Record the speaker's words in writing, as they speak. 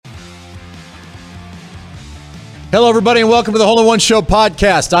Hello, everybody, and welcome to the Hole in One Show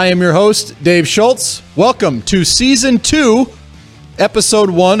podcast. I am your host, Dave Schultz. Welcome to Season 2, Episode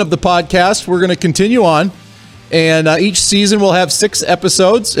 1 of the podcast. We're going to continue on, and each season will have 6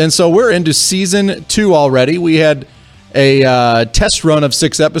 episodes, and so we're into Season 2 already. We had a test run of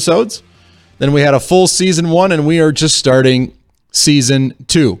 6 episodes, then we had a full Season 1, and we are just starting Season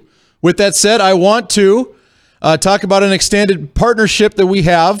 2. With that said, I want to talk about an extended partnership that we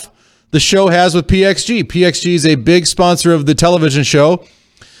have. The show has with PXG. PXG is a big sponsor of the television show.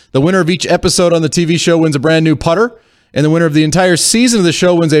 The winner of each episode on the TV show wins a brand new putter, and the winner of the entire season of the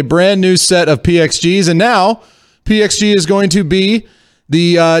show wins a brand new set of PXGs. And now PXG is going to be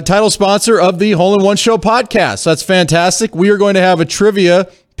the title sponsor of the Hole in One Show podcast. So that's fantastic. We are going to have a trivia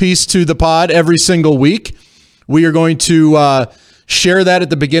piece to the pod every single week. We are going to share that at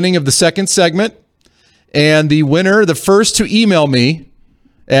the beginning of the second segment. And the winner, the first to email me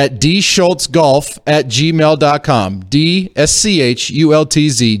at dschultzgolf@gmail.com.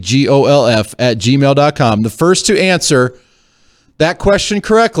 dschultzgolf@gmail.com. The first to answer that question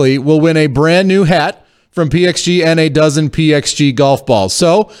correctly will win a brand new hat from PXG and a dozen PXG golf balls.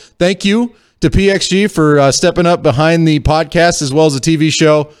 So thank you to PXG for stepping up behind the podcast as well as the TV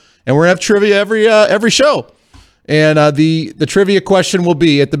show. And we're going to have trivia every show. And the trivia question will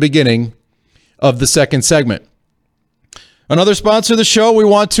be at the beginning of the second segment. Another sponsor of the show, we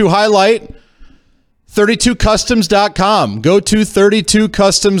want to highlight 32customs.com. Go to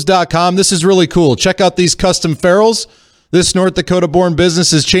 32customs.com. This is really cool. Check out these custom ferrules. This North Dakota-born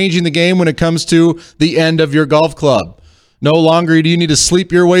business is changing the game when it comes to the end of your golf club. No longer do you need to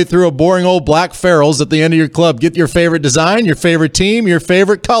sleep your way through a boring old black ferrules at the end of your club. Get your favorite design, your favorite team, your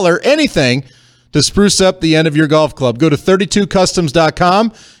favorite color, anything to spruce up the end of your golf club. Go to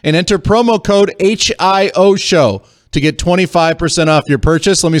 32customs.com and enter promo code HIOSHOW to get 25% off your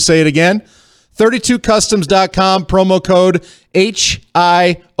purchase. Let me say it again. 32customs.com, promo code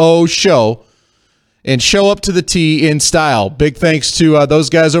HIOSHOW, and show up to the tee in style. Big thanks to those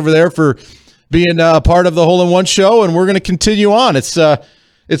guys over there for being a part of the Hole in One Show, and we're going to continue on. It's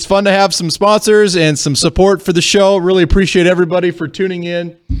fun to have some sponsors and some support for the show. Really appreciate everybody for tuning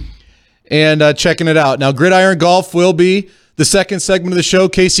in and checking it out. Now, Gridiron Golf will be the second segment of the show.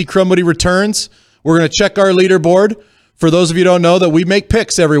 Casey Crumwoody returns. We're going to check our leaderboard. For those of you who don't know, that we make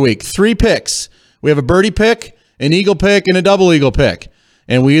picks every week. 3 picks. We have a birdie pick, an eagle pick, and a double eagle pick.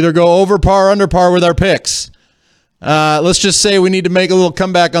 And we either go over par or under par with our picks. Let's just say we need to make a little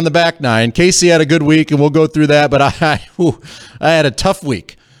comeback on the back nine. Casey had a good week, and we'll go through that. But I had a tough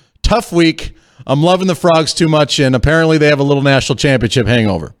week. Tough week. I'm loving the Frogs too much, and apparently they have a little national championship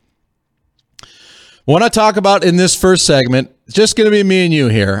hangover. What I talk about in this first segment, it's just going to be me and you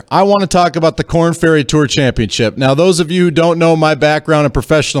here. I want to talk about the Korn Ferry Tour Championship. Now, those of you who don't know my background in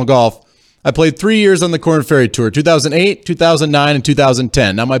professional golf, I played 3 years on the Korn Ferry Tour, 2008, 2009, and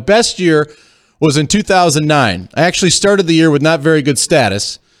 2010. Now, my best year was in 2009. I actually started the year with not very good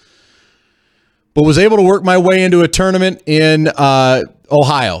status, but was able to work my way into a tournament in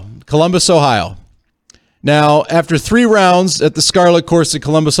Ohio, Columbus, Ohio. Now, after 3 rounds at the Scarlet Course in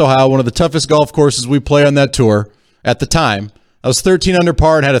Columbus, Ohio, one of the toughest golf courses we play on that tour at the time, I was 13 under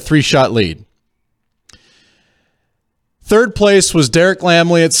par and had a 3-shot lead. Third place was Derek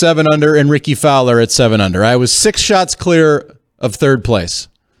Lamley at 7 under and Ricky Fowler at 7 under. I was 6 shots clear of third place.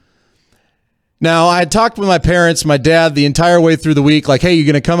 Now, I had talked with my parents, my dad, the entire way through the week, like, hey, you're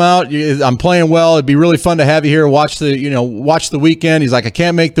going to come out? I'm playing well. It'd be really fun to have you here, watch the weekend. He's like, I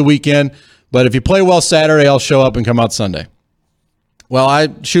can't make the weekend, but if you play well Saturday, I'll show up and come out Sunday. Well, I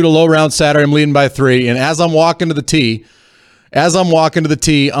shoot a low round Saturday. I'm leading by 3, and as I'm walking to the tee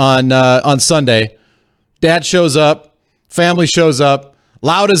on Sunday, Dad shows up, family shows up,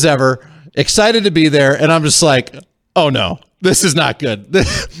 loud as ever, excited to be there, and I'm just like, oh no, this is not good.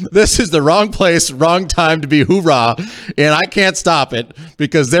 This is the wrong place, wrong time to be hoorah, and I can't stop it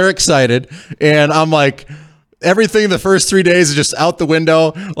because they're excited, and I'm like, everything the first 3 days is just out the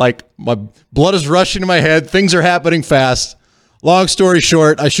window. Like, my blood is rushing to my head. Things are happening fast. Long story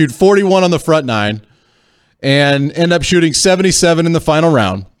short, I shoot 41 on the front 9 and end up shooting 77 in the final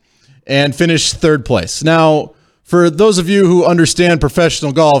round and finish third place. Now, for those of you who understand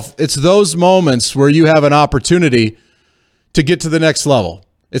professional golf, it's those moments where you have an opportunity to get to the next level.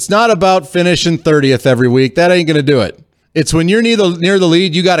 It's not about finishing 30th every week. That ain't going to do it. It's when you're near the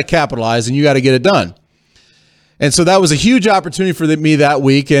lead, you got to capitalize and you got to get it done. And so that was a huge opportunity for me that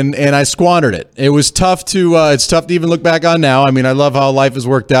week, and I squandered it. It was tough to it's tough to even look back on now. I mean, I love how life has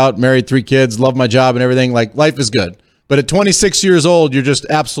worked out, married 3 kids, love my job and everything. Like, life is good. But at 26 years old, you're just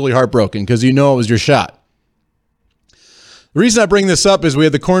absolutely heartbroken because you know it was your shot. The reason I bring this up is we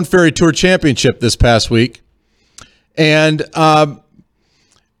had the Korn Ferry Tour Championship this past week. And I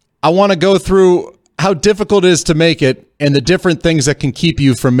want to go through how difficult it is to make it and the different things that can keep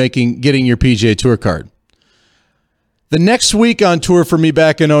you from getting your PGA Tour card. The next week on tour for me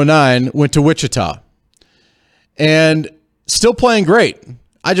back in 2009 went to Wichita. And still playing great.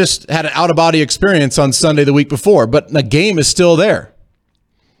 I just had an out-of-body experience on Sunday the week before, but the game is still there.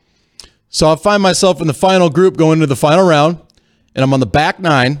 So I find myself in the final group going into the final round, and I'm on the back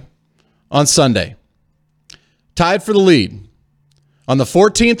nine on Sunday. Tied for the lead. On the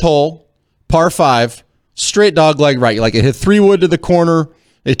 14th hole, par 5, straight dogleg right. Like it hit 3-wood to the corner,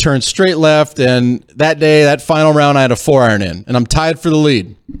 it turned straight left, and that day, that final round, I had a 4-iron in, and I'm tied for the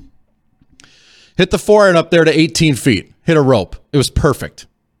lead. Hit the 4-iron up there to 18 feet. Hit a rope. It was perfect.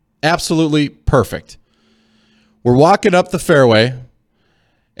 Absolutely perfect. We're walking up the fairway,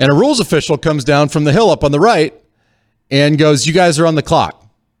 and a rules official comes down from the hill up on the right and goes, "You guys are on the clock."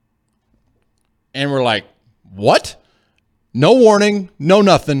 And we're like, "What?" No warning, no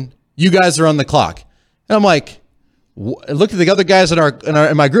nothing. You guys are on the clock. And I'm like, I looked at the other guys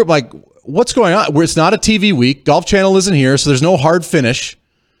in my group, like, what's going on? It's not a TV week. Golf Channel isn't here, so there's no hard finish.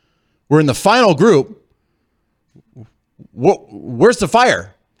 We're in the final group. Where's the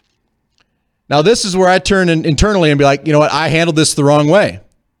fire? Now, this is where I turn internally and be like, you know what? I handled this the wrong way.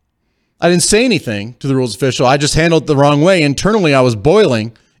 I didn't say anything to the rules official. I just handled it the wrong way. Internally, I was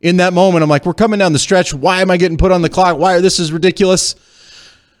boiling. In that moment, I'm like, we're coming down the stretch. Why am I getting put on the clock? This is ridiculous.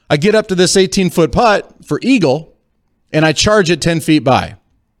 I get up to this 18-foot putt for eagle, and I charge it 10 feet by.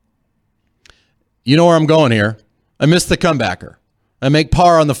 You know where I'm going here. I miss the comebacker. I make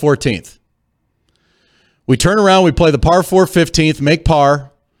par on the 14th. We turn around, we play the par 4 15th, make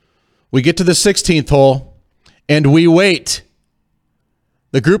par. We get to the 16th hole, and we wait.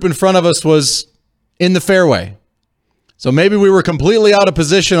 The group in front of us was in the fairway. So maybe we were completely out of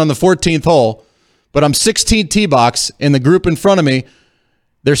position on the 14th hole, but I'm 16 tee box, and the group in front of me,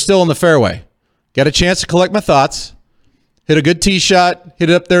 they're still in the fairway. Got a chance to collect my thoughts, hit a good tee shot,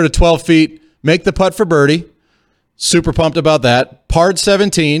 hit it up there to 12 feet, make the putt for birdie. Super pumped about that. Parred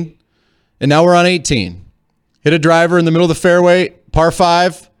 17, and now we're on 18. Hit a driver in the middle of the fairway, par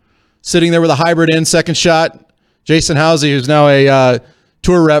 5, sitting there with a hybrid in, second shot. Jason Housey, who's now a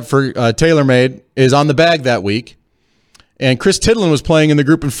tour rep for TaylorMade, is on the bag that week. And Chris Tidlin was playing in the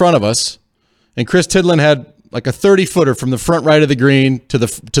group in front of us. And Chris Tidlin had like a 30-footer from the front right of the green to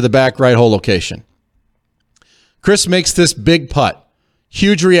the back right hole location. Chris makes this big putt.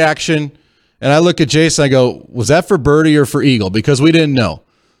 Huge reaction. And I look at Jason, I go, was that for birdie or for eagle? Because we didn't know.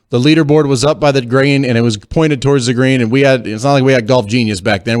 The leaderboard was up by the green, and it was pointed towards the green. And it's not like we had Golf Genius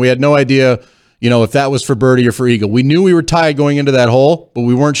back then. We had no idea, if that was for birdie or for eagle. We knew we were tied going into that hole, but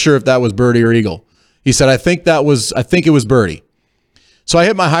we weren't sure if that was birdie or eagle. He said, I think it was birdie. So I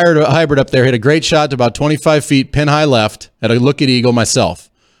hit my hybrid up there, hit a great shot to about 25 feet, pin high left, had a look at eagle myself.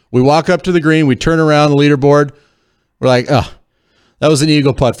 We walk up to the green, we turn around the leaderboard. We're like, that was an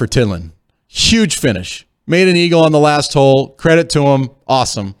eagle putt for Tidlin. Huge finish. Made an eagle on the last hole. Credit to him.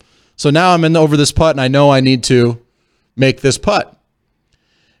 Awesome. So now I'm in over this putt, and I know I need to make this putt.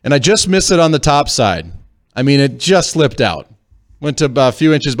 And I just miss it on the top side. I mean, it just slipped out. Went to about a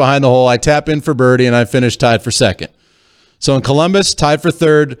few inches behind the hole. I tap in for birdie, and I finished tied for second. So in Columbus, tied for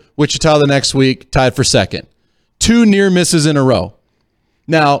third. Wichita the next week, tied for second. 2 near misses in a row.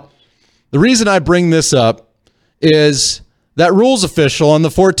 Now, the reason I bring this up is that rules official on the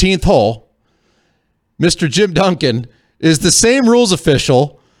 14th hole, Mr. Jim Duncan, is the same rules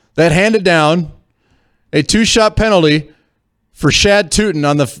official that handed down a 2-shot penalty for Shad Tootin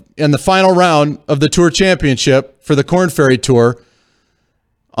in the final round of the Tour Championship for the Korn Ferry Tour.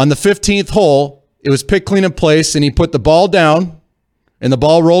 On the 15th hole, it was picked clean in place, and he put the ball down, and the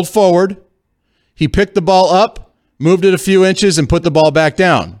ball rolled forward. He picked the ball up, moved it a few inches, and put the ball back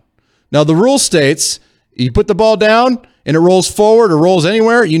down. Now, the rule states you put the ball down, and it rolls forward or rolls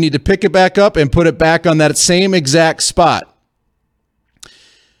anywhere, you need to pick it back up and put it back on that same exact spot.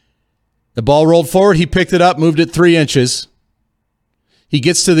 The ball rolled forward. He picked it up, moved it 3 inches. He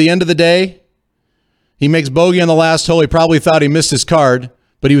gets to the end of the day. He makes bogey on the last hole. He probably thought he missed his card,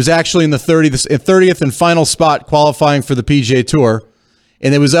 but he was actually in the 30th and final spot qualifying for the PGA Tour.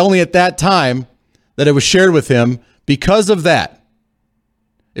 And it was only at that time that it was shared with him because of that.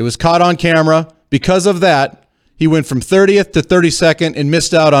 It was caught on camera. Because of that, he went from 30th to 32nd and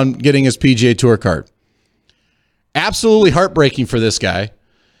missed out on getting his PGA Tour card. Absolutely heartbreaking for this guy.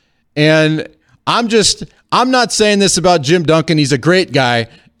 And I'm not saying this about Jim Duncan. He's a great guy.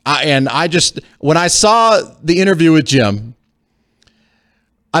 When I saw the interview with Jim,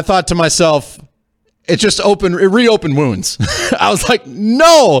 I thought to myself, it just reopened wounds. I was like,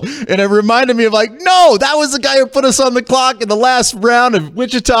 no. And it reminded me of like, no, that was the guy who put us on the clock in the last round of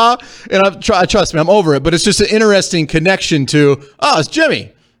Wichita. And trust me, I'm over it. But it's just an interesting connection to, it's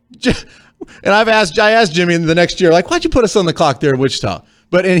Jimmy. And I asked Jimmy in the next year, like, why'd you put us on the clock there in Wichita?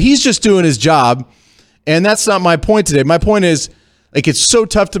 And he's just doing his job. And that's not my point today. My point is, like, it's so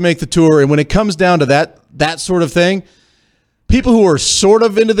tough to make the tour. And when it comes down to that sort of thing, people who are sort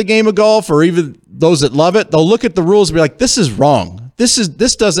of into the game of golf, or even those that love it, they'll look at the rules and be like, this is wrong. This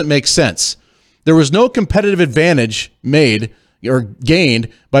doesn't make sense. There was no competitive advantage made or gained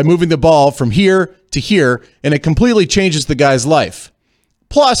by moving the ball from here to here, and it completely changes the guy's life.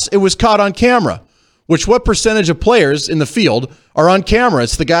 Plus, it was caught on camera, which what percentage of players in the field are on camera?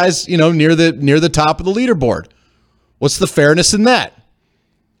 It's the guys, near the top of the leaderboard. What's the fairness in that?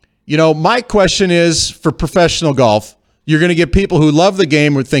 My question is, for professional golf, you're going to get people who love the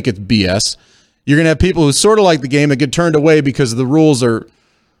game who think it's BS. You're going to have people who sort of like the game that get turned away because the rules they're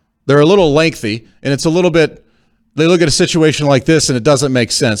a little lengthy, and it's a little bit, they look at a situation like this and it doesn't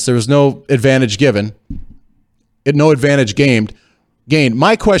make sense. There was no advantage given, no advantage gained.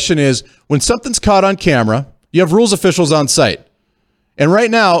 My question is, when something's caught on camera, you have rules officials on site. And right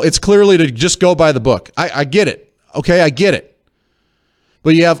now, it's clearly to just go by the book. I get it. Okay, I get it.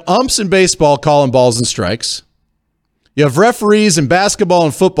 But you have umps in baseball calling balls and strikes. You have referees in basketball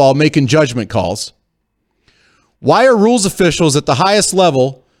and football making judgment calls. Why are rules officials at the highest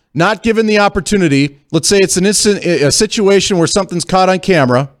level not given the opportunity? Let's say it's a situation where something's caught on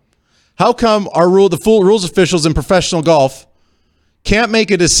camera. How come the full rules officials in professional golf can't make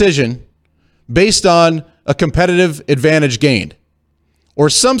a decision based on a competitive advantage gained or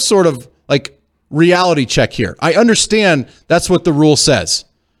some sort of like reality check here? I understand that's what the rule says.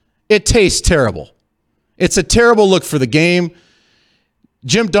 It tastes terrible. It's a terrible look for the game.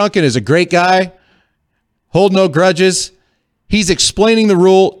 Jim Duncan is a great guy. Hold no grudges. He's explaining the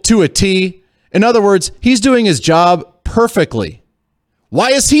rule to a T. In other words, he's doing his job perfectly.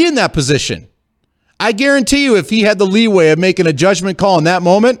 Why is he in that position? I guarantee you, if he had the leeway of making a judgment call in that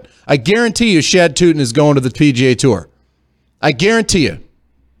moment, I guarantee you Shad Tootin is going to the PGA Tour. I guarantee you.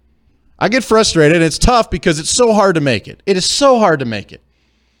 I get frustrated, and it's tough because it's so hard to make it. It is so hard to make it.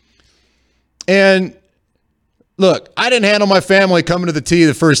 And look, I didn't handle my family coming to the tee,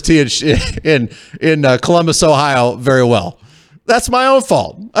 the first tee in Columbus, Ohio, very well. That's my own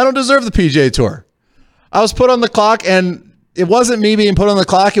fault. I don't deserve the PGA Tour. I was put on the clock, and it wasn't me being put on the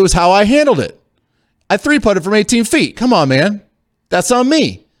clock. It was how I handled it. I three-putted from 18 feet. Come on, man. That's on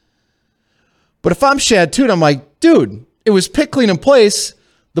me. But if I'm Shad Tootin, I'm like, dude, it was pick clean in place.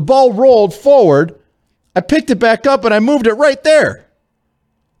 The ball rolled forward. I picked it back up, and I moved it right there.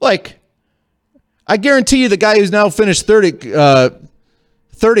 Like, I guarantee you the guy who's now finished 30th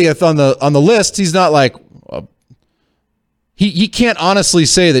on the list, he's not like, he can't honestly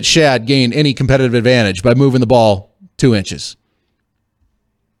say that Shad gained any competitive advantage by moving the ball 2 inches.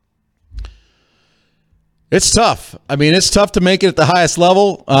 It's tough. I mean, it's tough to make it at the highest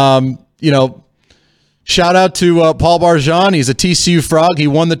level. Shout out to Paul Barjon. He's a TCU Frog. He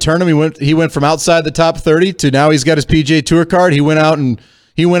won the tournament. He went from outside the top 30 to now he's got his PGA Tour card. He went out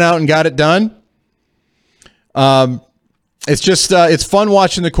and got it done. It's just it's fun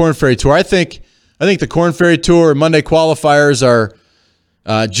watching the Korn Ferry Tour. I think the Korn Ferry Tour and Monday qualifiers are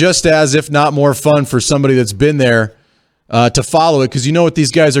just as, if not more, fun for somebody that's been there to follow it, because you know what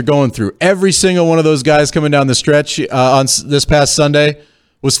these guys are going through. Every single one of those guys coming down the stretch on this past Sunday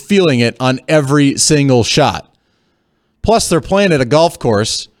was feeling it on every single shot. Plus, they're playing at a golf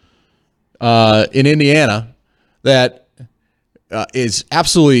course in Indiana that is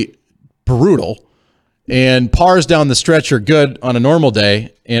absolutely brutal, and pars down the stretch are good on a normal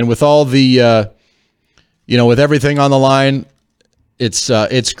day. And with all the, with everything on the line,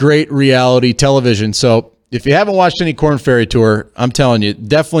 it's great reality television. So if you haven't watched any Korn Ferry Tour, I'm telling you,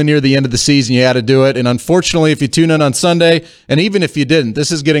 definitely near the end of the season, you had to do it. And unfortunately, if you tune in on Sunday, and even if you didn't,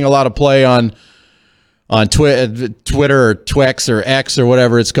 this is getting a lot of play on Twitter or Twix or X or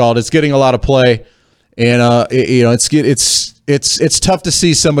whatever it's called. It's getting a lot of play, and it's tough to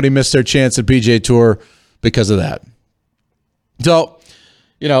see somebody miss their chance at PGA Tour because of that. So,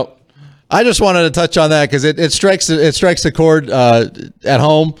 I just wanted to touch on that because it strikes the chord at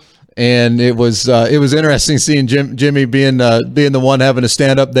home. And it was interesting seeing Jimmy being the one having to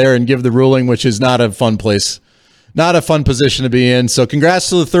stand up there and give the ruling, which is not a fun place, not a fun position to be in. So congrats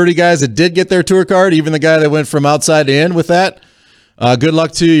to the 30 guys that did get their tour card, even the guy that went from outside to in with that. Good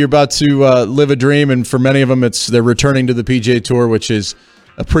luck to you. You're about to live a dream, and for many of them, they're returning to the PGA Tour, which is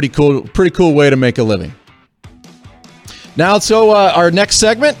a pretty cool way to make a living. Now, so our next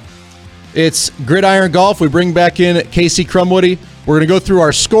segment, It's Gridiron Golf. We bring back in Casey Crumwoody. We're going to go through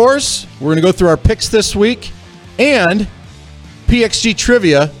our scores. We're going to go through our picks this week and PXG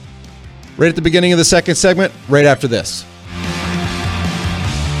trivia right at the beginning of the second segment, right after this.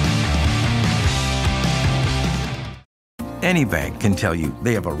 Any bank can tell you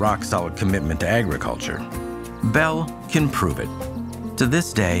they have a rock-solid commitment to agriculture. Bell can prove it. To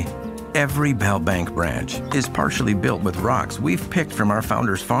this day, every Bell Bank branch is partially built with rocks we've picked from our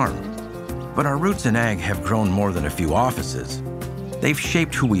founder's farm. But our roots in ag have grown more than a few offices. They've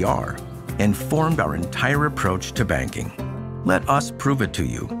shaped who we are and formed our entire approach to banking. Let us prove it to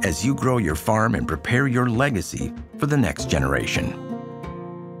you as you grow your farm and prepare your legacy for the next generation.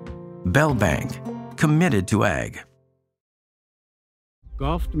 Bell Bank, committed to ag.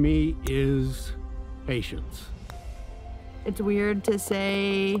 Golf to me is patience. It's weird to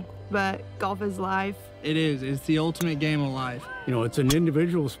say, but golf is life. It is. It's the ultimate game of life. You know, it's an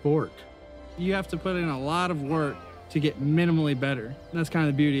individual sport. You have to put in a lot of work to get minimally better. And that's kind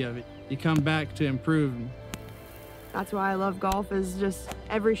of the beauty of it. You come back to improve. That's why I love golf, is just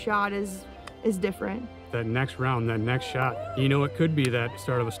every shot is different. That next round, that next shot, you know, it could be that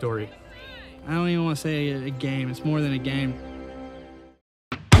start of a story. I don't even want to say a game. It's more than a game.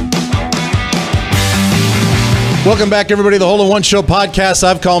 Welcome back, everybody, to the Hole in One Show podcast.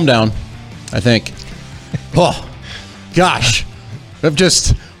 I've calmed down, I think. Oh, gosh.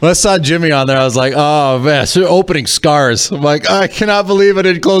 When I saw Jimmy on there, I was like, oh, man, so opening scars. I'm like, I cannot believe I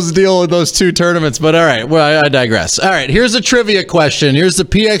didn't close the deal with those two tournaments. But all right, well, I digress. All right, here's a trivia question. Here's the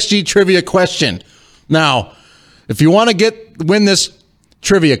PXG trivia question. Now, if you want to win this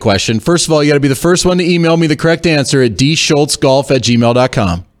trivia question, first of all, you got to be the first one to email me the correct answer at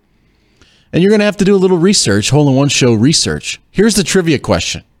dschultzgolf@gmail.com. And you're going to have to do a little research, Hole in One Show research. Here's the trivia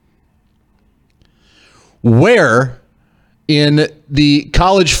question. Where in the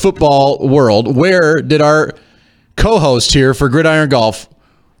college football world, where did our co-host here for Gridiron Golf,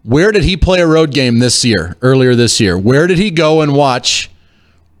 where did he play a road game earlier this year? Where did he go and watch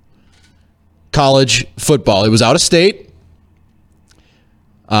college football? It was out of state.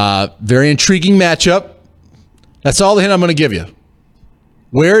 Very intriguing matchup. That's all the hint I'm going to give you.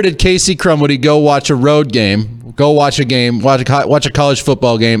 Where did Casey Crumwoody go watch a road game, watch a college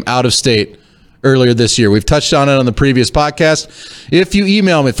football game out of state earlier this year? We've touched on it on the previous podcast. If you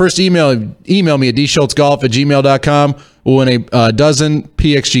email me, first email me at dschultzgolf@gmail.com. We'll win a dozen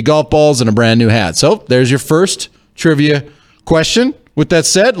PXG golf balls and a brand new hat. So there's your first trivia question. With that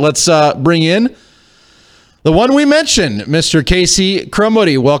said, let's bring in the one we mentioned, Mr. Casey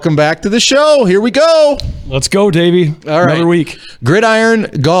Crumwoody. Welcome back to the show. Here we go. Let's go, Davey. All right. Another week. Gridiron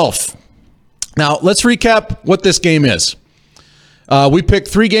Golf. Now, let's recap what this game is. We pick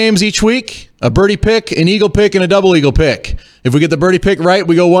 3 games each week, a birdie pick, an eagle pick, and a double eagle pick. If we get the birdie pick right,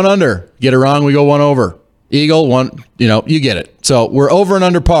 we go 1 under. Get it wrong, we go 1 over. Eagle, 1, you get it. So we're over and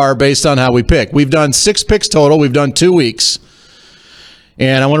under par based on how we pick. We've done 6 picks total. We've done 2 weeks.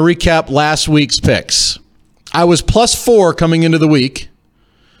 And I want to recap last week's picks. I was +4 coming into the week.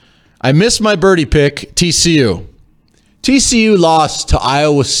 I missed my birdie pick, TCU. TCU lost to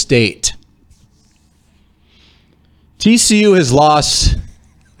Iowa State. TCU has lost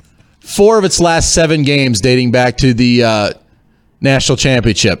 4 of its last 7 games dating back to the national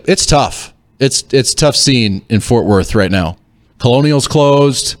championship. It's tough. It's tough scene in Fort Worth right now. Colonial's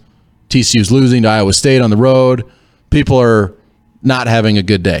closed. TCU's losing to Iowa State on the road. People are not having a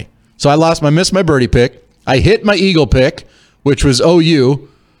good day. So I missed my birdie pick. I hit my eagle pick, which was OU,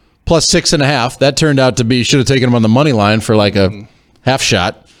 +6.5. That turned out to be, should have taken them on the money line for like a half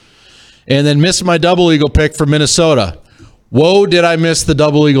shot. And then missed my double eagle pick for Minnesota. Whoa, did I miss the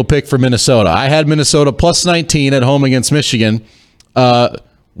double eagle pick for Minnesota. I had Minnesota +19 at home against Michigan.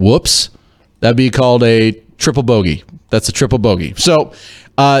 Whoops. That'd be called a triple bogey. That's a triple bogey. So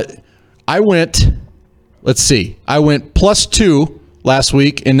I went +2 last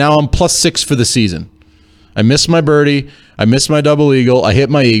week, and now I'm +6 for the season. I missed my birdie. I missed my double eagle. I hit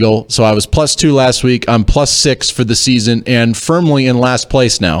my eagle. So I was +2 last week. I'm +6 for the season and firmly in last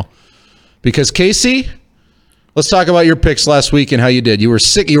place now. Because, Casey, let's talk about your picks last week and how you did. You were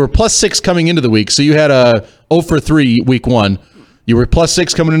 +6 coming into the week. So you had a 0 for 3 week 1. You were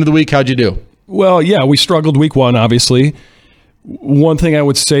 +6 coming into the week. How'd you do? Well, yeah, we struggled week 1, obviously. One thing I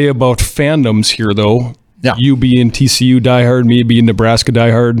would say about fandoms here, though, you being TCU diehard, me being Nebraska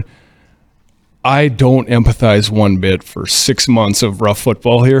diehard, I don't empathize one bit for 6 months of rough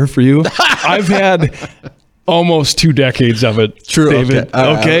football here for you. I've had almost 2 decades of it, True, David.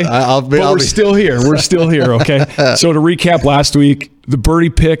 Okay? I'll be still here. We're still here, okay? So to recap last week, the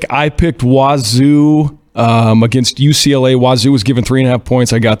birdie pick, I picked Wazoo against UCLA. Wazoo was given 3.5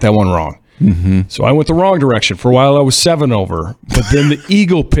 points. I got that one wrong. So I went the wrong direction. For a while, I was 7 over. But then the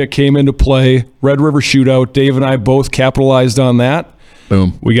Eagle pick came into play. Red River Shootout. Dave and I both capitalized on that.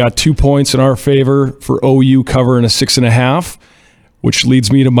 Boom. We got 2 points in our favor for OU covering a 6.5, which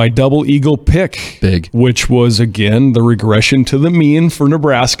leads me to my double Eagle pick. Big. Which was, again, the regression to the mean for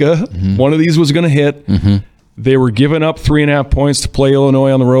Nebraska. One of these was going to hit. They were giving up 3.5 points to play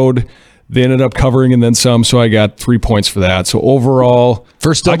Illinois on the road. They ended up covering and then some, so I got 3 points for that. So overall,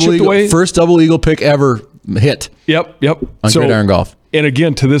 first double Eagle pick ever hit. Yep. On Gridiron Golf. And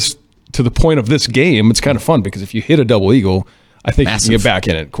again, to the point of this game, it's kind of fun because if you hit a double Eagle, I think you can get back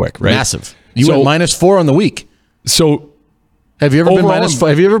in it quick, right? Massive. You went -4 on the week. So have you ever been -4?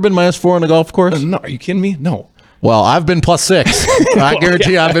 Have you ever been -4 on a golf course? No, are you kidding me? No. Well, I've been +6. I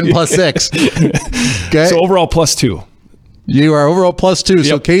guarantee I've been +6. Okay. So overall +2. You are overall +2. Yep.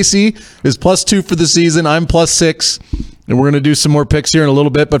 So Casey is +2 for the season. I'm +6. And we're going to do some more picks here in a little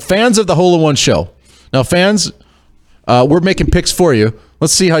bit. But fans of the Hole in One show. Now, fans, we're making picks for you.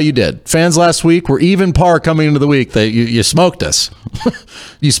 Let's see how you did. Fans last week were even par coming into the week. You smoked us.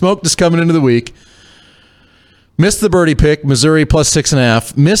 You smoked us coming into the week. Missed the birdie pick, Missouri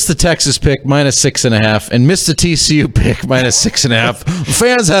 +6.5. Missed the Texas pick, -6.5. And missed the TCU pick, -6.5.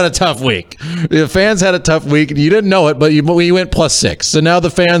 Fans had a tough week. The fans had a tough week. You didn't know it, but we went +6. So now the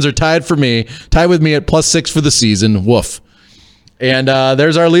fans are tied with me at +6 for the season. Woof. And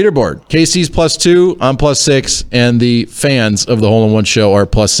there's our leaderboard. Casey's +2, I'm +6, and the fans of the Hole in One show are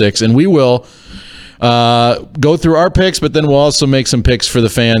 +6. And we will go through our picks, but then we'll also make some picks for the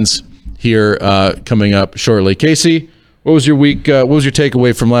fans here coming up shortly. Casey, what was your week? What was your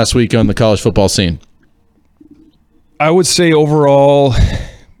takeaway from last week on the college football scene? I would say overall,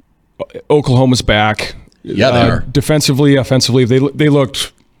 Oklahoma's back. Yeah, they are. Defensively, offensively, they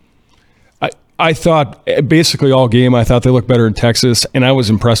looked. I thought basically all game, I thought they looked better in Texas, and I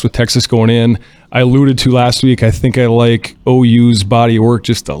was impressed with Texas going in. I alluded to last week, I think I like OU's body of work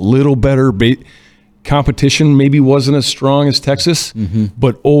just a little better. Competition maybe wasn't as strong as Texas,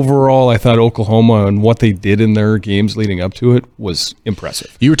 but overall, I thought Oklahoma and what they did in their games leading up to it was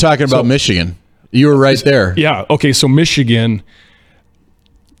impressive. You were talking about Michigan. You were right there. Yeah. Okay. So Michigan,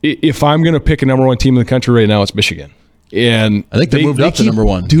 if I'm going to pick a number 1 team in the country right now, it's Michigan. And I think they moved up to number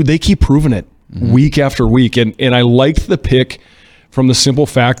 1. Dude, they keep proving it week after week. And I liked the pick from the simple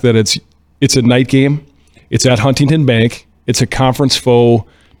fact that it's a night game. It's at Huntington Bank. It's a conference foe.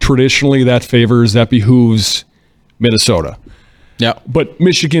 Traditionally, that behooves Minnesota. Yeah. But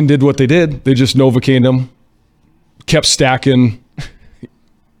Michigan did what they did. They just Novocained them, kept stacking,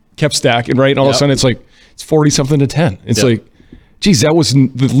 right? And all of a sudden, it's 40-something to 10. It's like, geez, that was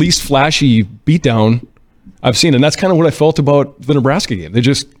the least flashy beatdown I've seen. And that's kind of what I felt about the Nebraska game. They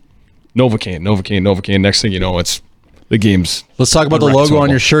just Novocaine. Next thing you know, it's the game's. Let's talk about the logo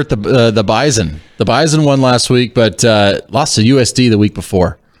on your shirt, the Bison. The Bison won last week, but lost to USD the week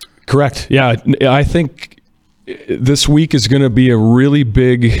before. Correct. Yeah, I think this week is going to be a really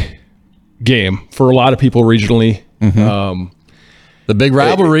big game for a lot of people regionally. The big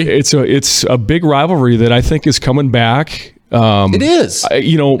rivalry. It's a big rivalry that I think is coming back. It is.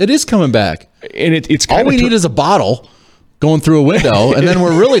 It is coming back. And it's all we need is a bottle going through a window, and then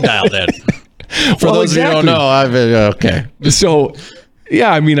we're really dialed in. For those of you who don't know, okay. So,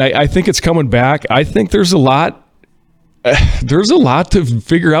 yeah, I mean, I think it's coming back. I think there's a lot. There's a lot to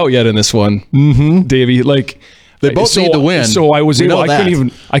figure out yet in this one, Davey. They both need to win. So I was able.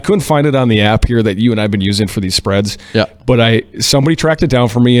 I couldn't find it on the app here that you and I've been using for these spreads. Yeah. But somebody tracked it down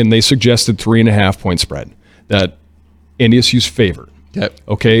for me, and they suggested 3.5 point spread that NDSU's favored.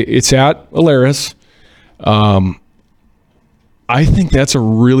 Okay. It's at Alaris. I think that's a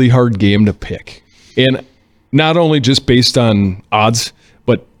really hard game to pick, and not only just based on odds,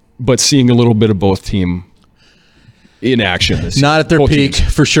 but seeing a little bit of both team in action. Not at their peak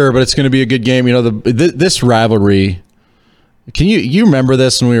for sure, but it's going to be a good game. This rivalry. Can you remember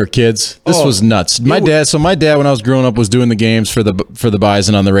this when we were kids? This was nuts. My dad, when I was growing up, was doing the games for the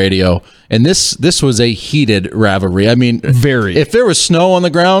Bison on the radio, and this was a heated rivalry. I mean, very. If there was snow on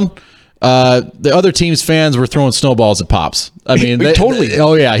the ground, the other team's fans were throwing snowballs at Pops. I mean, totally.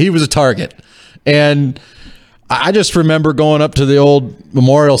 Oh yeah, he was a target, and I just remember going up to the old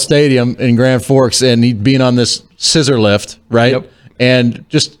Memorial Stadium in Grand Forks and he being on this scissor lift, right? Yep. And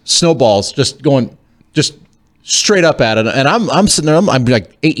just snowballs just going just straight up at it. And I'm sitting there, I'm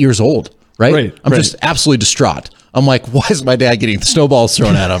like 8 years old, right? I'm just absolutely distraught. I'm like, why is my dad getting snowballs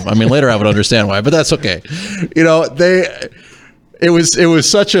thrown at him? I mean, later I would understand why, but that's okay. It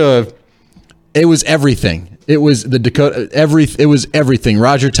was everything. It was the Dakota, it was everything.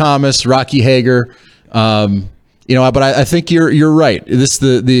 Roger Thomas, Rocky Hager, But I think you're right.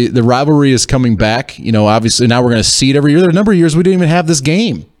 The rivalry is coming back. Obviously now we're going to see it every year. There are a number of years we didn't even have this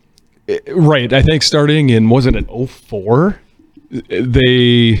game. Right. I think starting in, wasn't it 2004?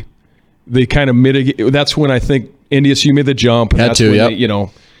 They kind of mitigate. That's when I think NDSU made the jump. Had to, when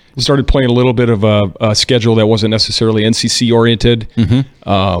they, started playing a little bit of a schedule that wasn't necessarily NCC oriented.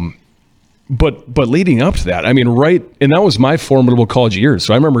 But leading up to that, and that was my formidable college years.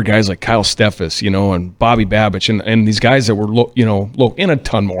 So I remember guys like Kyle Steffes, and Bobby Babich, and these guys that were low, and a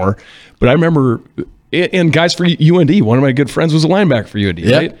ton more. But I remember, and guys for UND, one of my good friends was a linebacker for UND,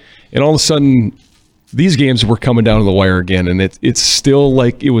 right? And all of a sudden, these games were coming down to the wire again, and it's still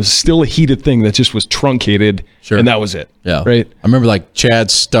like it was still a heated thing that just was truncated, and that was it. Yeah, right. I remember like Chad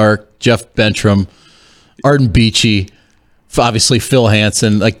Stark, Jeff Bentram, Arden Beachy. Obviously, Phil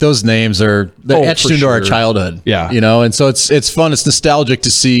Hansen, like those names are etched into our childhood. Yeah, and so it's fun. It's nostalgic to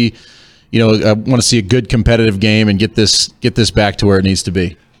see. I want to see a good competitive game and get this back to where it needs to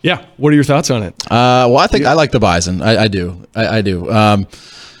be. Yeah. What are your thoughts on it? Well, I think I like the Bison. I do. I do.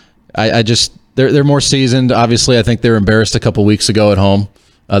 I just they're more seasoned. Obviously, I think they were embarrassed a couple weeks ago at home.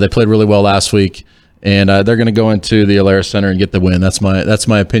 They played really well last week, and they're going to go into the Alaris Center and get the win. That's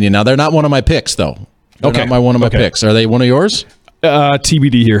my opinion. Now they're not one of my picks though. They're not one of my picks. Are they one of yours?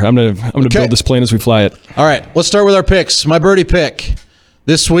 TBD here. I'm gonna build this plane as we fly it. All right, let's start with our picks. My birdie pick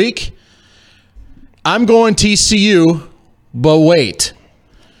this week. I'm going TCU, but wait.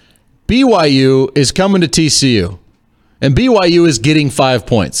 BYU is coming to TCU, and BYU is getting 5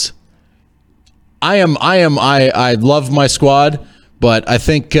 points. I love my squad, but I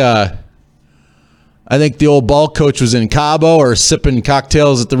think the old ball coach was in Cabo or sipping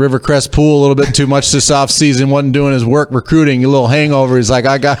cocktails at the Rivercrest pool a little bit too much this offseason. Wasn't doing his work recruiting. A little hangover. He's like,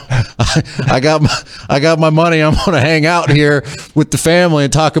 I got my money. I'm going to hang out here with the family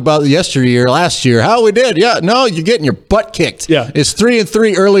and talk about last year, how we did. Yeah, no, you're getting your butt kicked. Yeah, it's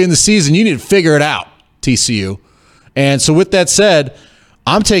 3-3 early in the season. You need to figure it out, TCU. And so with that said,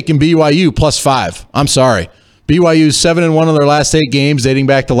 I'm taking BYU +5. I'm sorry, BYU's 7-1 in their last 8 games dating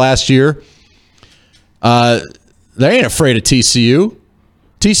back to last year. They ain't afraid of TCU.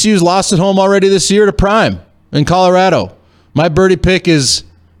 TCU's lost at home already this year to Prime in Colorado. My birdie pick is,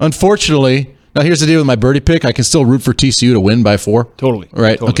 unfortunately, now here's the deal with my birdie pick. I can still root for TCU to win by 4. Totally.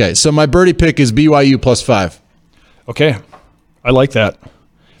 Right? Totally. Okay, so my birdie pick is BYU +5. Okay. I like that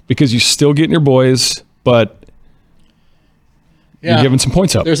because you're still getting your boys, but you're giving some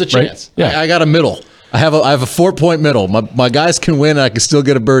points up. There's a chance. Right? Yeah. I got a middle. I have a 4-point middle. My guys can win, and I can still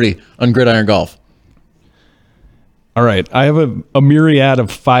get a birdie on Gridiron Golf. All right, I have a myriad of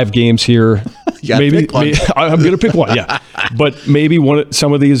 5 games here. Maybe I'm going to pick one. Yeah, but maybe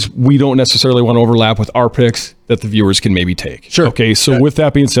some of these we don't necessarily want to overlap with our picks that the viewers can maybe take. Sure. Okay. So with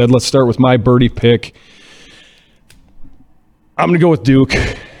that being said, let's start with my birdie pick. I'm going to go with Duke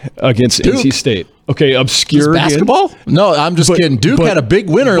against NC State. Okay, obscure basketball? Again. No, I'm just kidding. Duke had a big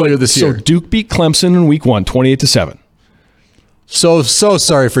win earlier this year. So Duke beat Clemson in week 1, 28-7. So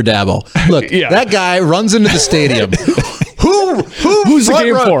sorry for Dabo. Look, that guy runs into the stadium. Who's the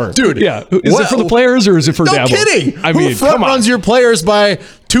game for? Dude, yeah. Is it for the players or is it for Dabo? No kidding. I mean, who front runs your players by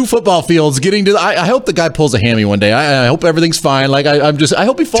 2 football fields getting to I hope the guy pulls a hammy one day. I hope everything's fine. Like I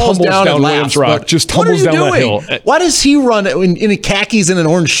hope he falls down and laughs. Rock. Just tumbles down that hill. Why does he run in khakis and an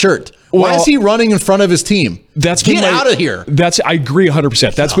orange shirt? Why is he running in front of his team? Get out of here. I agree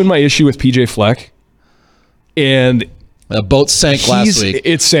 100%. That's been my issue with PJ Fleck. And the boat sank last week.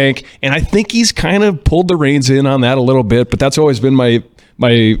 It sank, and I think he's kind of pulled the reins in on that a little bit. But that's always been my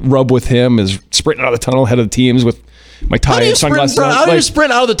rub with him is sprinting out of the tunnel ahead of the teams with my tie and sunglasses. How do you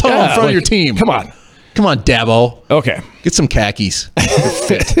sprint out of the tunnel in front of your team? Come on, Dabo. Okay, get some khakis.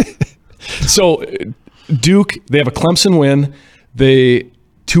 So Duke, they have a Clemson win.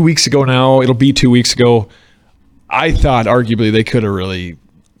 2 weeks ago now. It'll be 2 weeks ago. I thought arguably they could have really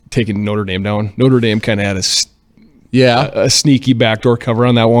taken Notre Dame down. Notre Dame kind of had a sneaky backdoor cover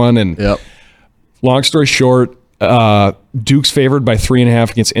on that one. And long story short, Duke's favored by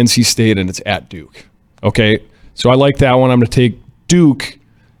 3.5 against NC State, and it's at Duke. Okay, so I like that one. I'm going to take Duke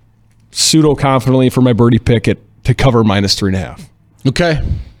pseudo confidently for my birdie pick to cover minus 3.5. Okay,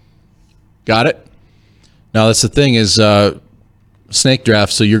 got it. Now that's the thing is snake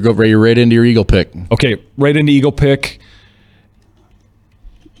draft, so you're right into your Eagle pick. Okay, right into Eagle pick.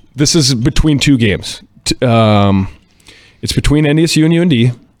 This is between 2 games. It's between NDSU and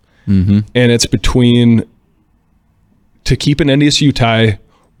UND, and it's between, to keep an NDSU tie,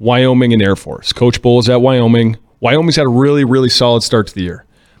 Wyoming and Air Force. Coach Bull is at Wyoming. Wyoming's had a really, really solid start to the year.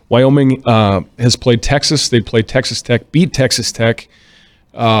 Wyoming has played Texas. They played Texas Tech, beat Texas Tech.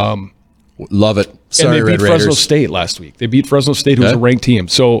 Love it. Sorry, and they Red beat Raiders. Fresno State last week. They beat Fresno State, who's Okay. a ranked team.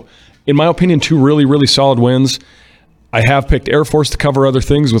 So, in my opinion, 2 really, really solid wins. I have picked Air Force to cover other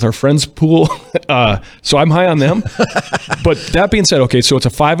things with our friends pool, so I'm high on them. But that being said, okay, so it's a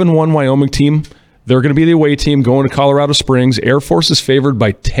 5-1 Wyoming team. They're going to be the away team going to Colorado Springs. Air Force is favored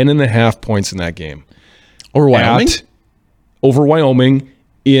by 10.5 points in that game. Over Wyoming? Over Wyoming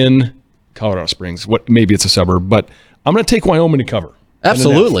in Colorado Springs. Maybe it's a suburb, but I'm going to take Wyoming to cover.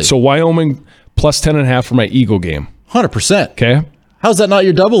 Absolutely. So Wyoming plus 10.5 for my Eagle game. 100%. Okay. How's that not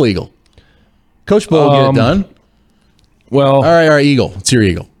your double Eagle? Coach Bo will get it done. Well, All right, Eagle. It's your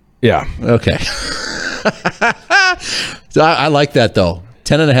Eagle. yeah. Okay. So I like that, though.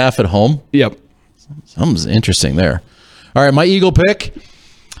 10.5 at home. Yep. Something's interesting there. All right, my Eagle pick.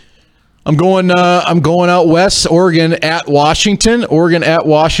 I'm going out west. Oregon at Washington. Oregon at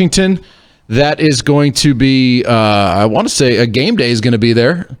Washington. That is going to be, I want to say a game day is going to be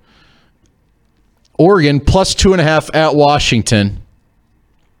there. Oregon plus 2.5 at Washington.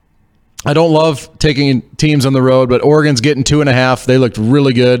 I don't love taking teams on the road, but Oregon's getting 2.5. They looked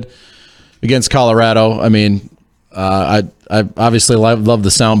really good against Colorado. I mean, I obviously love the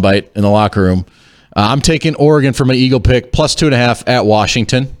soundbite in the locker room. I'm taking Oregon for my Eagle pick, plus 2.5 at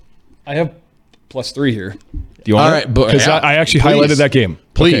Washington. I have plus 3 here. Do you want All right, because I actually highlighted that game.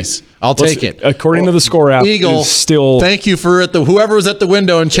 Please, Okay. I'll take it. According to the score app, Eagle, is still thank you for whoever was at the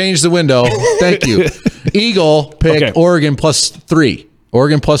window and changed the window. Thank you. Eagle pick, Okay. Oregon plus 3.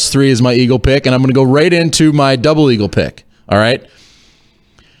 Oregon plus 3 is my Eagle pick, and I'm going to go right into my double Eagle pick. All right.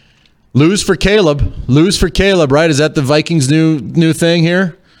 Lose for Caleb, right? Is that the Vikings' new thing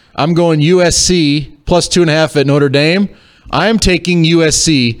here? I'm going USC plus 2.5 at Notre Dame. I am taking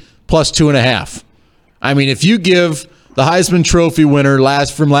USC plus 2.5. I mean, if you give the Heisman Trophy winner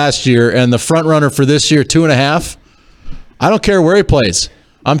from last year and the front runner for this year 2.5, I don't care where he plays.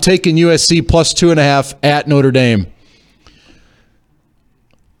 I'm taking USC plus 2.5 at Notre Dame.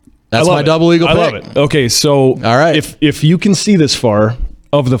 That's my double Eagle pick. I love it. Okay, so all right. if you can see this far,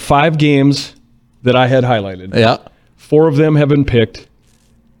 of the 5 games that I had highlighted, Yeah. 4 of them have been picked.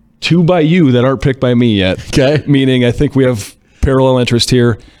 2 by you that aren't picked by me yet. Okay. Meaning I think we have parallel interest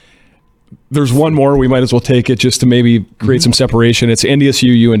here. There's one more. We might as well take it just to maybe create some separation. It's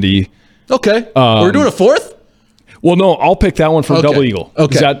NDSU UND. Okay. We're doing a 4th? Well, no, I'll pick that one for Okay. double Eagle.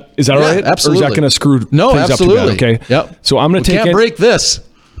 Okay. Is that all right? Absolutely. Or is that going to screw No, things absolutely. up too bad? Okay. Yep. So I'm going to take Can't it break this.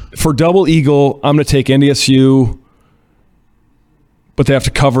 for double Eagle. I'm going to take NDSU, but they have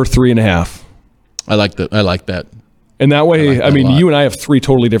to cover 3.5. I like that. And that way, like that I mean, a lot. you and I have 3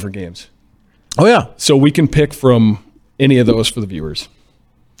 totally different games. Oh, yeah. So we can pick from any of those for the viewers.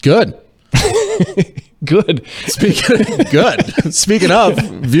 Good. Good. Speaking of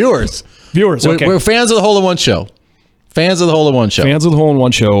viewers, Okay. we're fans of the Hole in One Show. Fans of the Hole in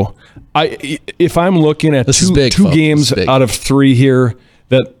One Show. If I'm looking at This is two big, folks. games This is big. out of 3 here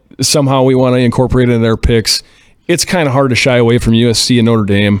that somehow we want to incorporate in their picks, it's kind of hard to shy away from USC and Notre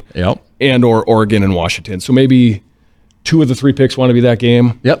Dame. Yep. And or Oregon and Washington. So maybe 2 of the 3 picks want to be that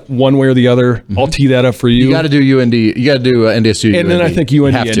game. Yep. One way or the other. I'll tee that up for you. You got to do UND. You got to do NDSU. And then I think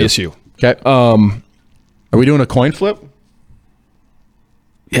UND, Have to. NDSU. Okay. Are we doing a coin flip?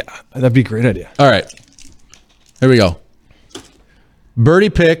 Yeah, that'd be a great idea. All right. Here we go. Birdie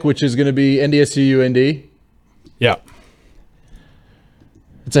pick, which is going to be NDSU UND. Yeah.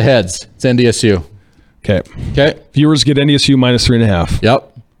 It's a heads. It's NDSU. Okay. Okay. Viewers get NDSU minus 3.5.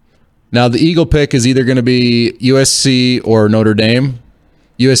 Yep. Now the Eagle pick is either going to be USC or Notre Dame.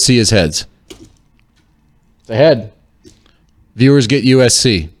 USC is heads. It's a head. Viewers get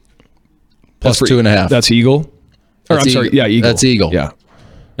USC plus 2.5. That's Eagle. Or That's I'm sorry. Eagle. Yeah, Eagle. That's Eagle. Yeah.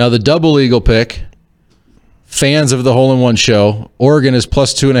 Now the double Eagle pick. Fans of the Hole in One Show. Oregon is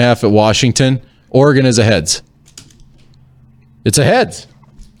plus 2.5 at Washington. Oregon is a heads. It's a heads.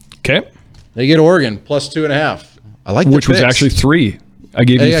 Okay. They get Oregon plus 2.5. I like Which the was picks. actually 3. I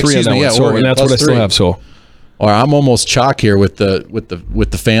gave you 3 on excuse that me, one. yeah, So, Oregon and that's plus what I still 3. have. So Or I'm almost chalk here with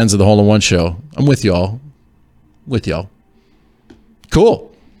the fans of the Hole in One Show. I'm with y'all.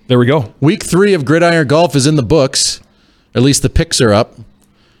 Cool. there we go. Week 3 of Gridiron Golf is in the books. At least the picks are up.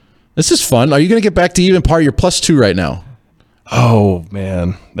 This is fun. Are you going to get back to even par? You're plus 2 right now. Oh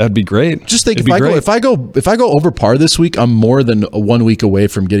man, that'd be great. Just think It'd be great. if I go over par this week, I'm more than 1 week away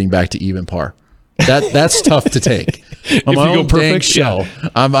from getting back to even par. That's tough to take. On my you go own dang perfect, show,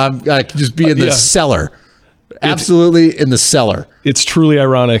 I could just be in the Yeah. cellar. Absolutely in the cellar. It's truly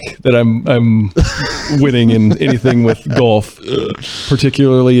ironic that I'm winning in anything with golf,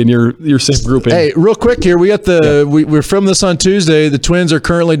 particularly in your same grouping. Hey, real quick here, we got we're filming this on Tuesday. The Twins are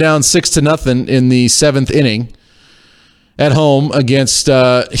currently down 6-0 in the 7th inning at home against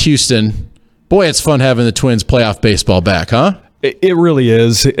Houston. Boy, it's fun having the Twins playoff baseball back, huh? It really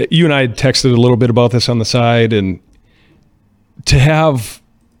is. You and I had texted a little bit about this on the side, and to have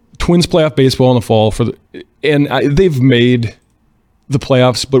Twins playoff baseball in the fall they've made the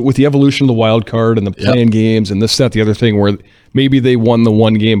playoffs, but with the evolution of the wild card and the playing games and this, that, the other thing, where maybe they won the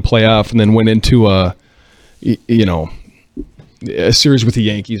 1-game playoff and then went into a series with the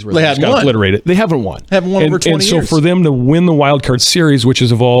Yankees where they just got obliterated. They haven't won. Haven't won over 20 years. And so for them to win the wild card series, which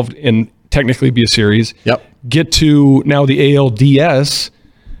has evolved and technically be a series, get to now the ALDS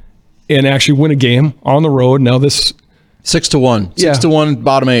and actually win a game on the road. Now this 6-1. 6-1,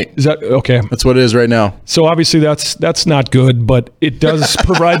 bottom 8. Is that okay? That's what it is right now. So obviously that's not good, but it does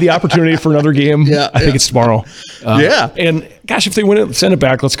provide the opportunity for another game. I think it's tomorrow. And gosh, if they win it, send it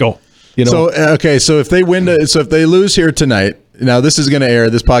back. Let's go. So if they if they lose here tonight, now this is going to air.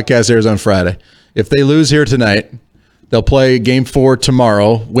 This podcast airs on Friday. If they lose here tonight, they'll play Game 4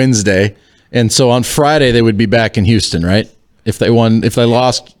 tomorrow, Wednesday, and so on Friday they would be back in Houston, right? If they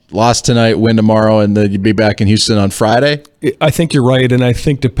lost tonight, win tomorrow, and then you'd be back in Houston on Friday. I think you're right, and I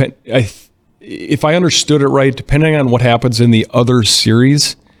think if I understood it right, depending on what happens in the other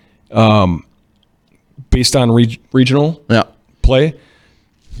series, based on regional play,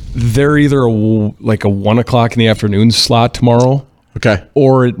 they're either like a 1 o'clock in the afternoon slot tomorrow,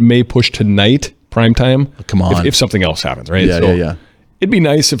 or it may push to night prime time. Come on, if something else happens, right? Yeah. It'd be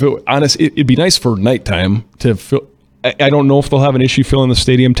nice if it'd be nice for nighttime to fill. I don't know if they'll have an issue filling the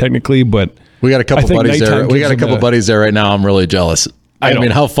stadium technically, but we got a couple buddies there. We got a couple buddies there right now. I'm really jealous. I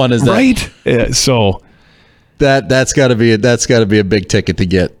mean, how fun is that? Right? Yeah, so that's got to be a big ticket to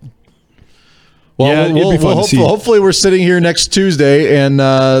get. Well, it'd be fun to see. Hopefully, we're sitting here next Tuesday, and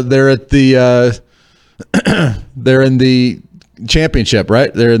they're at the they're in the championship,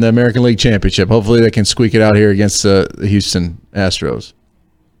 right? They're in the American League Championship. Hopefully, they can squeak it out here against the Houston Astros.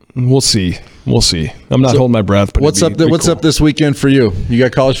 We'll see. I'm not holding my breath. But what's up this weekend for you? You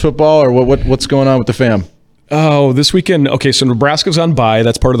got college football, or what's going on with the fam? Oh, this weekend. Okay, so Nebraska's on bye.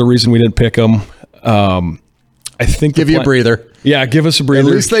 That's part of the reason we didn't pick them. I think give you a breather. Yeah, give us a breather.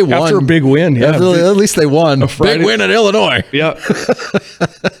 At least they won after a big win. Yeah, at least they won. Big win at Illinois. Yeah,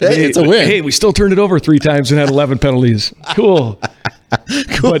 hey, it's a win. Hey, we still turned it over 3 times and had 11 penalties. Cool.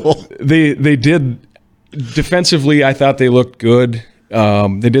 But they did defensively. I thought they looked good.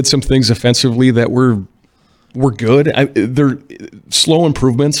 They did some things offensively that were good. They're slow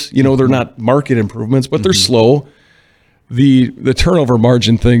improvements. They're not market improvements, but they're slow. The turnover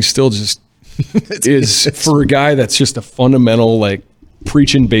margin thing still just is for a guy that's just a fundamental, like,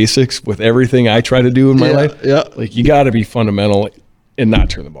 preaching basics with everything I try to do in my life. Yeah. Like, you got to be fundamental and not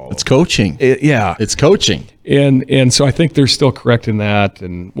turn the ball over. It's coaching. It's coaching. And so I think they're still correcting that,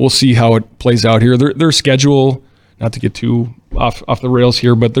 and we'll see how it plays out here. Their schedule, not to get too off the rails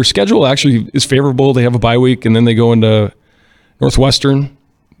here, but their schedule actually is favorable. They have a bye week, and then they go into Northwestern,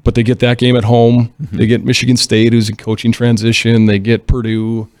 but they get that game at home. Mm-hmm. They get Michigan State, who's in coaching transition. They get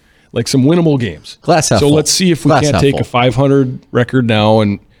Purdue, like some winnable games. Glass half full. Let's see if we can't take a 500 record now,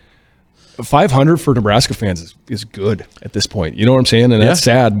 and 500 for Nebraska fans is good at this point. You know what I'm saying? And that's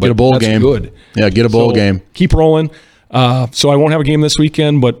sad, but get a bowl that's game. Good. Yeah, get a bowl game. Keep rolling. So I won't have a game this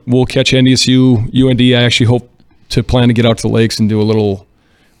weekend, but we'll catch NDSU, UND. I actually hope to plan to get out to the lakes and do a little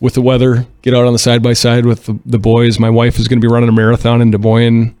with the weather, get out on the side-by-side with the boys. My wife is going to be running a marathon in Des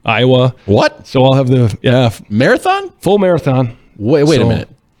Moines, Iowa. What? So I'll have marathon? Full marathon. Wait a minute.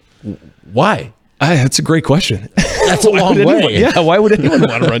 Why? That's a great question. That's a long way. Why would anyone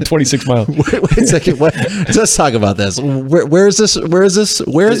want to run 26 miles? Wait a second. Let's talk about this. Where is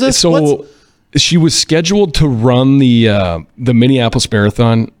this? So she was scheduled to run the Minneapolis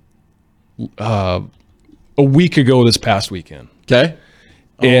Marathon a week ago this past weekend. Okay.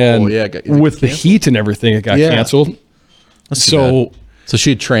 And with the heat and everything, it got canceled. So she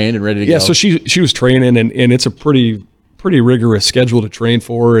had trained and ready to go. Yeah, so she was training, and it's a pretty rigorous schedule to train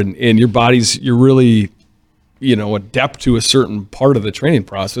for, and you're really, adept to a certain part of the training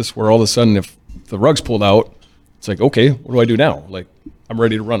process where all of a sudden if the rug's pulled out, it's like, okay, what do I do now? Like, I'm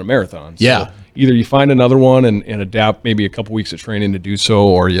ready to run a marathon. Yeah. So either you find another one and adapt maybe a couple weeks of training to do so,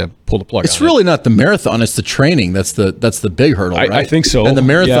 or you pull the plug. It's really not the marathon; it's the training. That's the big hurdle, right? I think so. And the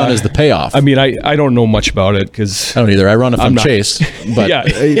marathon is the payoff. I mean, I don't know much about it because I don't either. I run if I'm chased, but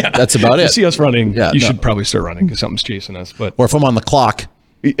that's about it. You see us running, you should probably start running because something's chasing us. Or if I'm on the clock.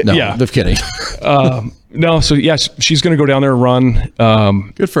 No, I'm just kidding. No, so she's going to go down there and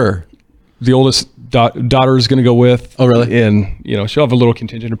run. Good for her. The oldest daughter is going to go with. Oh, really? And she'll have a little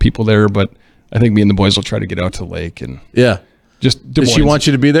contingent of people there, but I think me and the boys will try to get out to the lake and just. Did she want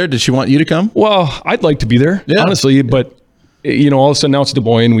you to be there? Did she want you to come? Well, I'd like to be there, honestly, but all of a sudden now it's Des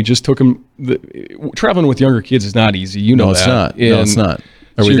Moines. We just took him. Traveling with younger kids is not easy. You know no, it's that. Not. No, it's not.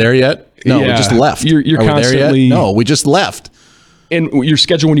 Are we there yet? No, we just left. You're Are constantly. We there yet? No, we just left. And your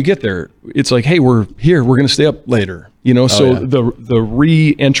schedule when you get there, it's like, hey, we're here. We're going to stay up later. The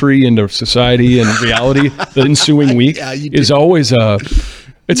re-entry into society and reality, the ensuing week is always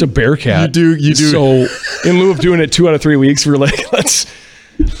it's a Bearcat. You do. So in lieu of doing it 2 out of 3 weeks, we're like,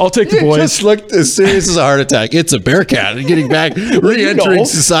 I'll take the boys. Just looked as serious as a heart attack. It's a Bearcat and getting back, re-entering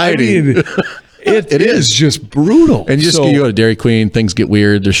society. I mean, it is just brutal. And you go to Dairy Queen, things get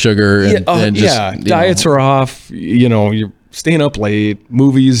weird. There's sugar. And diets are off. You're staying up late.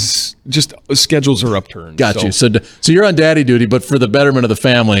 Movies, just schedules are upturned. Got you. So you're on daddy duty, but for the betterment of the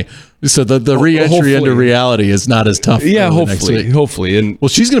family. So the re-entry into reality is not as tough. Yeah, hopefully. And well,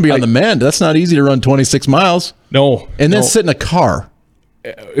 she's going to be on the mend. That's not easy to run 26 miles. No. And then sit in a car.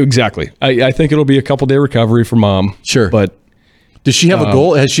 Exactly. I think it'll be a couple-day recovery for mom. Sure. But does she have a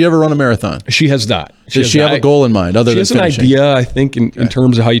goal? Has she ever run a marathon? She has not. Does she have a goal in mind other than finishing? She has an idea, I think, in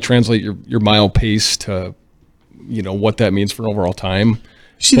terms of how you translate your mile pace to, what that means for an overall time. You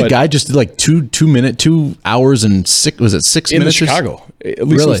see the guy just did like 2 hours and 6 minutes? In Chicago. At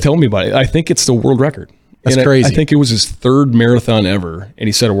least he was telling me about it. I think it's the world record. That's crazy. I think it was his 3rd marathon ever, and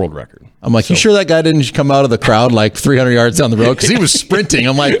he set a world record. I'm like, you sure that guy didn't come out of the crowd like 300 yards down the road? Because he was sprinting.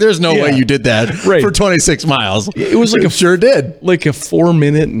 I'm like, there's no way you did that for 26 miles. It was like sure did. Like a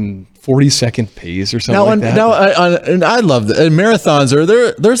 4-minute and 40-second pace or something like that. And I love that. And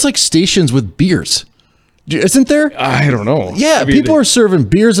marathons there's like stations with beers. Isn't there? I don't know. Yeah, people are serving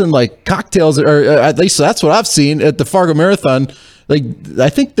beers and like cocktails, or at least that's what I've seen at the Fargo Marathon. Like, I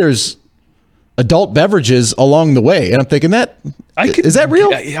think there's adult beverages along the way, and I'm thinking is that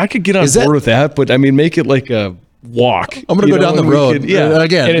real? I could get on board with that, but I mean, make it like a walk. I'm going to go down the road.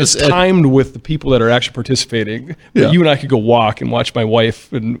 Again, and it's timed with the people that are actually participating. Yeah. You and I could go walk and watch my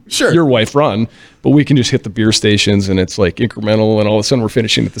wife and your wife run, but we can just hit the beer stations, and it's like incremental, and all of a sudden we're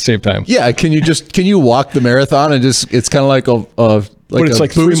finishing at the same time. Yeah. Can you walk the marathon and it's kind of like it's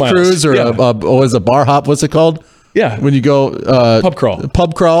like booze cruise or a bar hop? What's it called? Yeah, when you go pub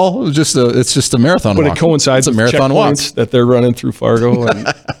crawl, it's just a marathon walk. But it coincides with marathon walks that they're running through Fargo, and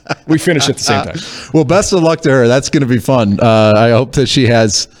we finish at the same time. Well, best of luck to her. That's going to be fun. I hope that she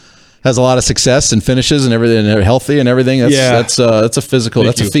has a lot of success and finishes and everything, and they're healthy and everything. That's a physical.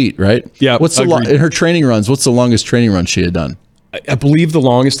 That's a feat, right? Yeah. What's in her training runs? What's the longest training run she had done? I believe the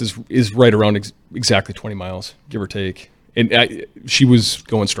longest is right around exactly 20 miles, give or take, and she was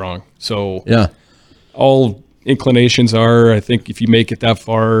going strong. So all inclinations are, I think, if you make it that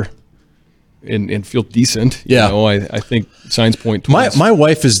far and feel decent, I think signs point towards. My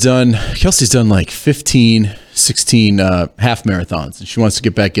wife Kelsey's done like 15, 16 half marathons, and she wants to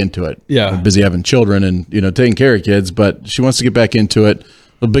get back into it. Yeah. We're busy having children and, taking care of kids, but she wants to get back into it.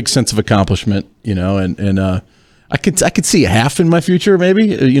 A big sense of accomplishment, and I could see a half in my future,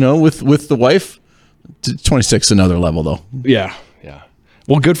 maybe, with the wife. 26 another level though. Yeah.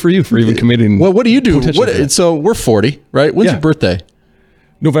 Well, good for you for even committing. Well, what do you do? So we're 40, right? When's your birthday?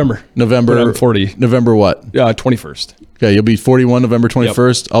 November. I'm 40. November what? 21st. Okay, you'll be 41 November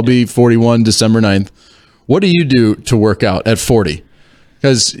 21st. Yep. I'll be 41 December 9th. What do you do to work out at 40?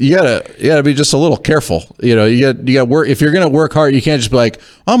 Because you gotta be just a little careful. You got work. If you're gonna work hard, you can't just be like,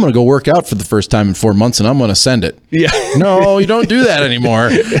 I'm gonna go work out for the first time in 4 months and I'm gonna send it. Yeah. No, you don't do that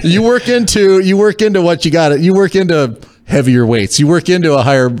anymore. You work into what you got. You work into heavier weights. You work into a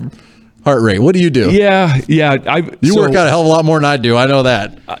higher heart rate. What do you do? Yeah. You work out a hell of a lot more than I do. I know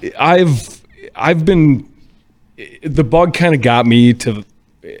that. I've been, the bug kind of got me to,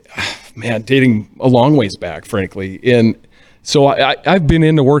 dating a long ways back, frankly. And so I've been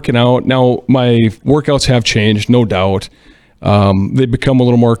into working out. Now my workouts have changed, no doubt. They've become a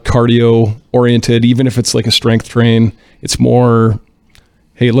little more cardio oriented, even if it's like a strength train. It's more,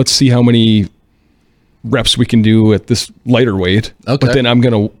 hey, let's see how many reps we can do at this lighter weight. Okay. But then I'm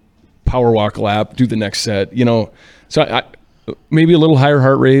going to power walk a lap, do the next set, So I maybe a little higher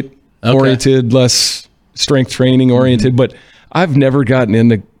heart rate oriented, less strength training oriented, but I've never gotten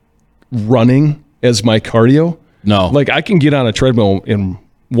into running as my cardio. No. Like I can get on a treadmill and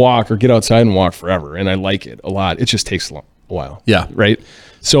walk or get outside and walk forever, and I like it a lot. It just takes a while. Yeah. Right?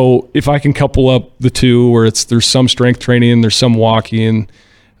 So if I can couple up the two where there's some strength training, there's some walking,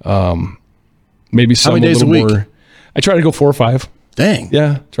 maybe some. How many days a week? More. I try to go 4 or 5. Dang.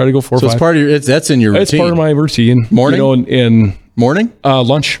 Yeah, try to go 4 or 5. So it's part of that's in your routine. It's part of my routine. Morning? In morning?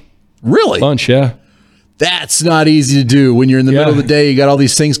 Lunch. Really? Lunch, yeah. That's not easy to do when you're in the middle of the day. You got all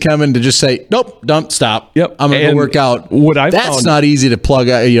these things coming to just say, nope, don't stop. Yep. I'm going to go work out. That's not easy to plug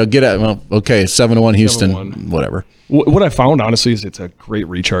out. Get it. Well, okay, 7-1 Houston, 7-1. Whatever. What I found, honestly, is it's a great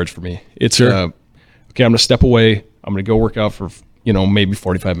recharge for me. It's okay, I'm going to step away. I'm going to go work out for, maybe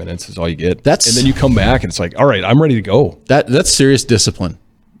 45 minutes is all you get. And then you come back and it's like, all right, I'm ready to go. That's serious discipline.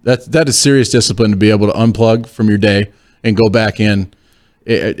 That is serious discipline to be able to unplug from your day and go back in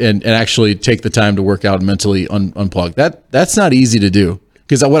and actually take the time to work out and mentally unplug. That's not easy to do,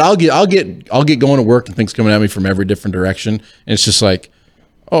 because what I'll get going to work and things coming at me from every different direction, and it's just like,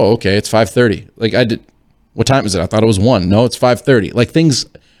 oh, okay, it's 5:30. Like what time is it? I thought it was 1. No, it's 5:30. Like things,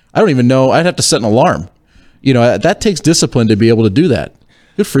 I don't even know. I'd have to set an alarm. That takes discipline to be able to do that.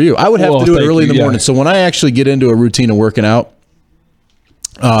 Good for you. I would have to do it early in the morning. So when I actually get into a routine of working out,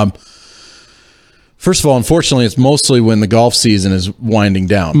 first of all, unfortunately, it's mostly when the golf season is winding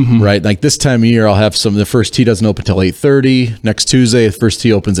down, right? Like this time of year, I'll have the first tee doesn't open until 8:30. Next Tuesday, the first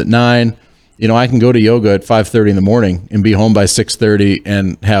tee opens at 9. I can go to yoga at 5:30 in the morning and be home by 6:30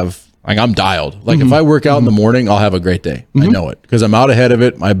 and I'm dialed. Like if I work out in the morning, I'll have a great day. I know it because I'm out ahead of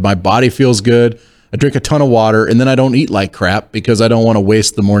it. My body feels good. I drink a ton of water, and then I don't eat like crap because I don't want to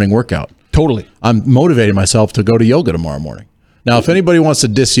waste the morning workout. Totally. I'm motivating myself to go to yoga tomorrow morning. Now, if anybody wants to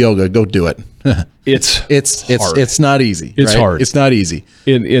diss yoga, go do it. It's hard. It's not easy. It's hard. It's not easy.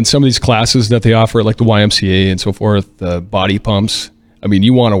 In some of these classes that they offer, like the YMCA and so forth, the body pumps. I mean,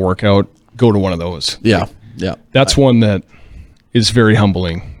 you want to work out, go to one of those. Yeah. That's one that is very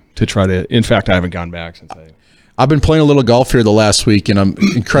humbling to try to. In fact, I haven't gone back since I've been playing a little golf here the last week, and I'm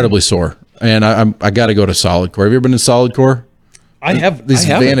incredibly sore. And I got to go to Solid Core. Have you ever been in Solid Core? I have these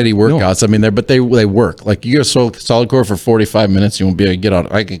vanity workouts. No. I mean, they work. Like you go Solid Core for 45 minutes, you won't be able to get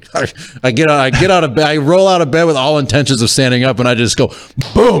out. I get out of bed. I roll out of bed with all intentions of standing up, and I just go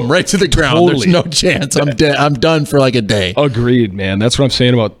boom right to the ground. Totally. There's no chance. I'm dead. I'm done for like a day. Agreed, man. That's what I'm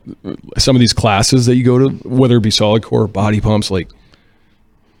saying about some of these classes that you go to, whether it be Solid Core or body pumps. Like,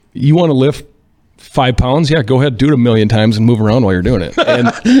 you want to lift 5 pounds, go ahead, do it 1,000,000 times and move around while you're doing it, and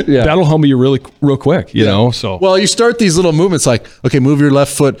that'll humble you real quick, you know. So you start these little movements like, okay, move your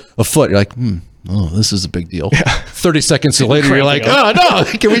left foot a foot. You're like, oh, this is a big deal. 30 seconds later, you're like, oh no,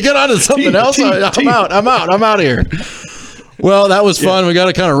 can we get on to something else? I'm out of here. Well, that was fun. We got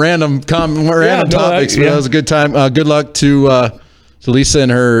a kind of random topics, but that was a good time. Good luck to Lisa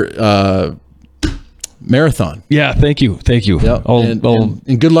and her marathon. Thank you. Yep.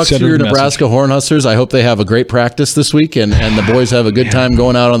 And good luck to your Nebraska Horn Hustlers. I hope they have a great practice this week, and the boys have a good time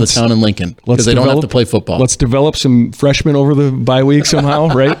going out on the town in Lincoln, because they don't have to play football. Let's develop some freshmen over the bye week somehow,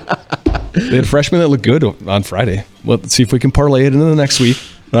 right? They had freshmen that looked good on Friday. Let's see if we can parlay it into the next week.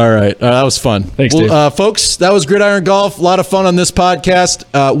 All right. That was fun. Thanks, Dave. Folks, that was Gridiron Golf. A lot of fun on this podcast.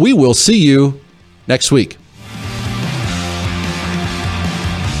 We will see you next week.